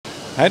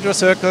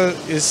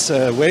HydroCircle is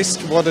a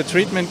wastewater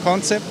treatment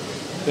concept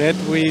that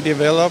we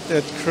developed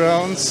at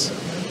Krones,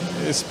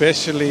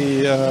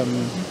 especially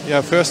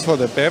first for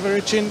the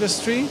beverage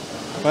industry,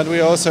 but we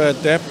also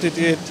adapted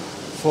it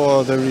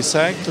for the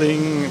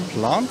recycling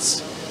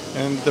plants.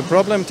 And the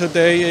problem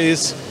today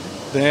is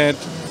that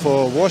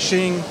for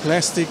washing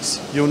plastics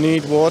you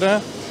need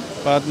water,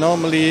 but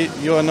normally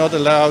you are not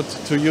allowed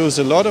to use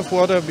a lot of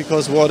water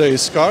because water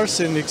is scarce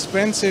and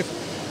expensive,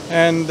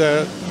 and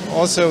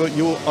also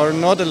you are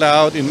not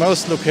allowed in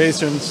most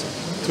locations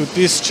to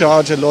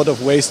discharge a lot of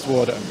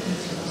wastewater.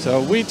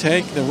 So we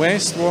take the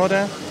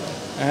wastewater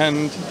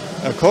and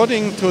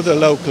according to the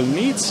local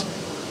needs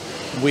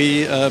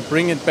we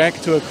bring it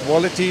back to a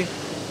quality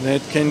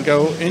that can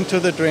go into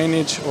the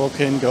drainage or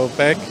can go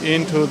back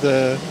into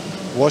the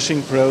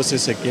washing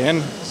process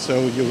again.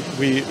 So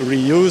we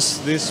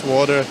reuse this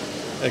water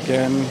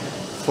again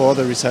for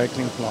the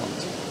recycling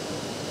plant.